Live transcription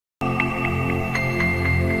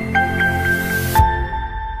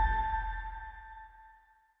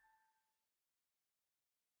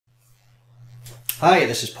Hi,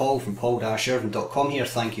 this is Paul from paul-irvin.com here.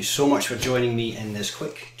 Thank you so much for joining me in this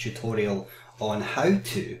quick tutorial on how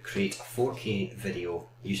to create a 4K video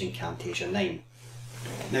using Camtasia 9.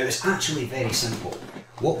 Now it's actually very simple.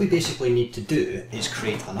 What we basically need to do is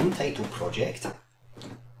create an untitled project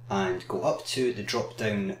and go up to the drop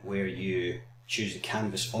down where you choose the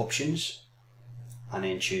canvas options and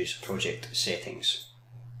then choose project settings.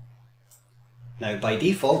 Now by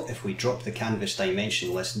default, if we drop the canvas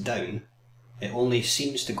dimension list down, it only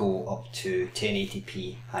seems to go up to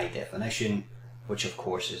 1080p high definition, which of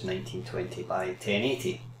course is 1920 by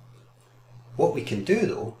 1080. What we can do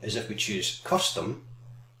though is if we choose custom,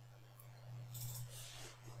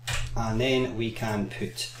 and then we can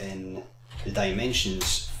put in the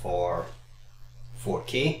dimensions for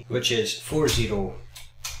 4K, which is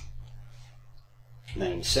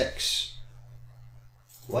 4096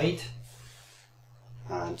 wide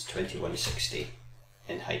and 2160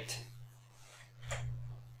 in height.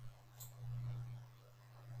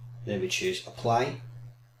 Then we choose apply,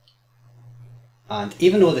 and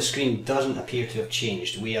even though the screen doesn't appear to have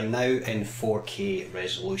changed, we are now in 4K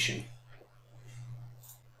resolution.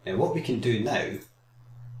 Now what we can do now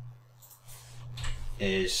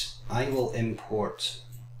is I will import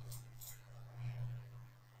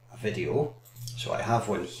a video. So I have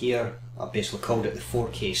one here. I basically called it the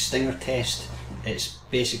 4K Stinger test. It's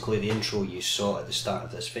basically the intro you saw at the start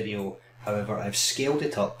of this video. However, I've scaled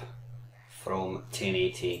it up from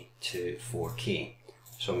 1080 to 4K.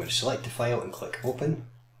 So I'm going to select the file and click open.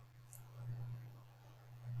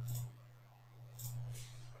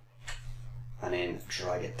 And then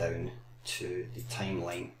drag it down to the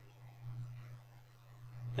timeline.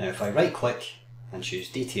 Now if I right click and choose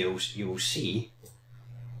details, you will see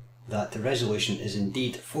that the resolution is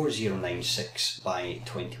indeed 4096 by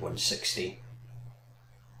 2160.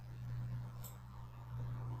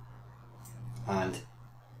 And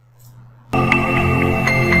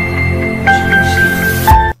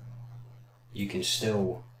you can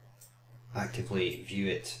still actively view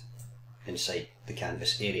it inside the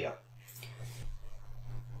canvas area.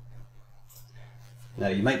 Now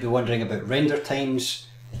you might be wondering about render times.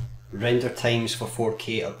 Render times for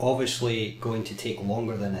 4K are obviously going to take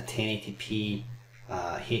longer than a 1080p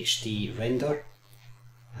HD render.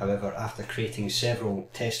 However, after creating several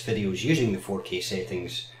test videos using the 4K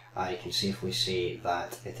settings, I can safely say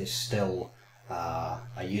that it is still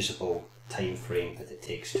a usable time frame that it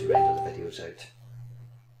takes to render the videos out.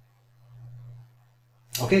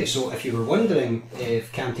 Okay, so if you were wondering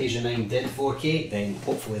if Camtasia 9 did 4K, then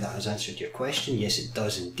hopefully that has answered your question. Yes, it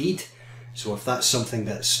does indeed. So if that's something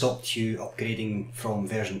that stopped you upgrading from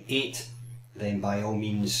version 8, then by all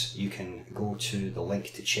means you can go to the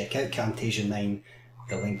link to check out Camtasia 9.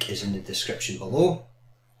 The link is in the description below.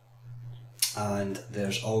 And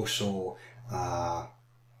there's also a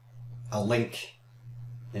link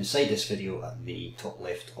inside this video at the top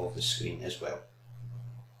left of the screen as well.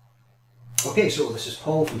 Okay, so this is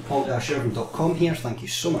Paul from paul-irvin.com here. Thank you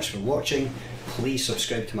so much for watching. Please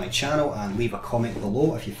subscribe to my channel and leave a comment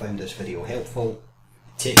below if you found this video helpful.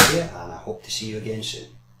 Take care, and I hope to see you again soon.